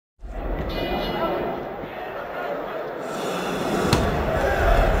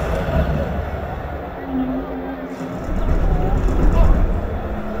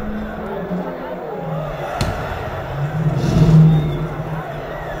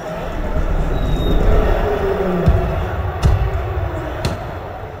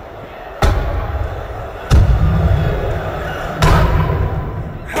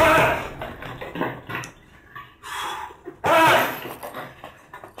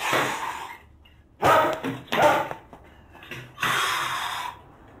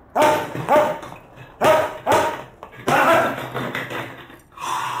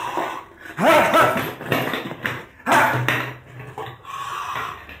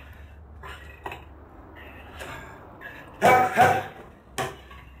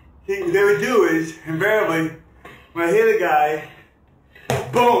do is, invariably, when I hit a guy,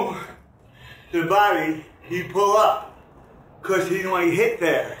 boom, to the body, he'd pull up. Because he didn't want to hit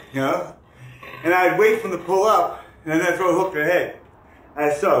there, you know? And I'd wait for him to pull up, and then I'd throw a hook to the head.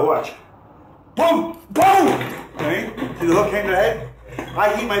 I saw, watch. Boom! Boom! Okay? See the hook came to the head?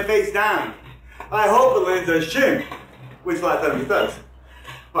 I keep my face down. I hope it lands on his chin, which a lot of times it does.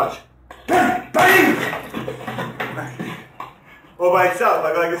 Watch. Bang! Bang! Or by itself,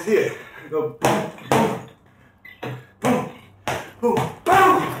 like I can see it. Go boom, boom, boom, boom,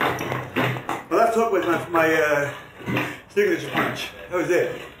 boom! My left hook was my signature punch. That was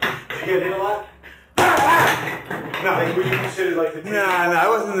it. Did you get hit a lot? No. Like, would you consider like the Nah, I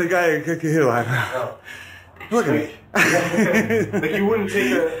wasn't the guy who could hit a lot. No. Look at me. Like you wouldn't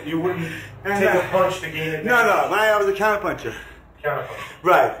take a punch to gain it. No. I was a counterpuncher. Counterpuncher.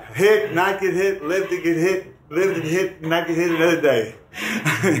 Right. Hit, not get hit, live to get hit, live to get hit, not get hit another day.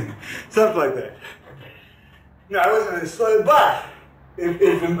 Something like that. No, I wasn't a slow, but if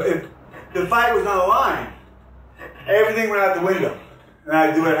the fight was on the line, everything went out the window. And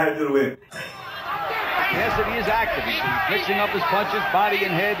I do what I had to do to win. Cassidy is active. He's mixing up his punches, body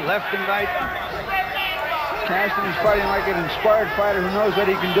and head, left and right. Cassidy's fighting like an inspired fighter who knows that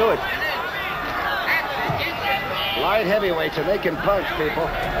he can do it. Light heavyweights, and they can punch, people.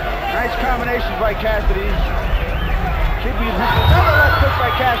 Nice combinations by Cassidy. Keeping his another left hook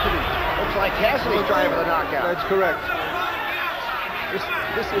by Cassidy. Looks like Cassidy's driving the knockout. That's correct.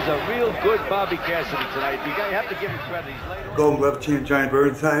 This is a real good Bobby Cassidy tonight. You have to give him credit. Golden Glove champ Johnny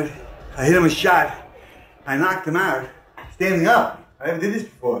Burnside. I hit him a shot. I knocked him out, standing up. I never did this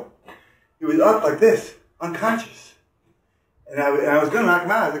before. He was up like this, unconscious. And I was going to knock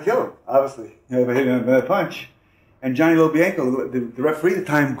him out. I was going to kill him, obviously. You know, if I hit him with a punch. And Johnny Lobianco, the referee at the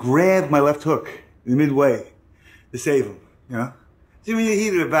time, grabbed my left hook in the midway to save him, you know? See, when you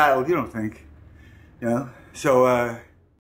heat of a battle, you don't think, you know? So,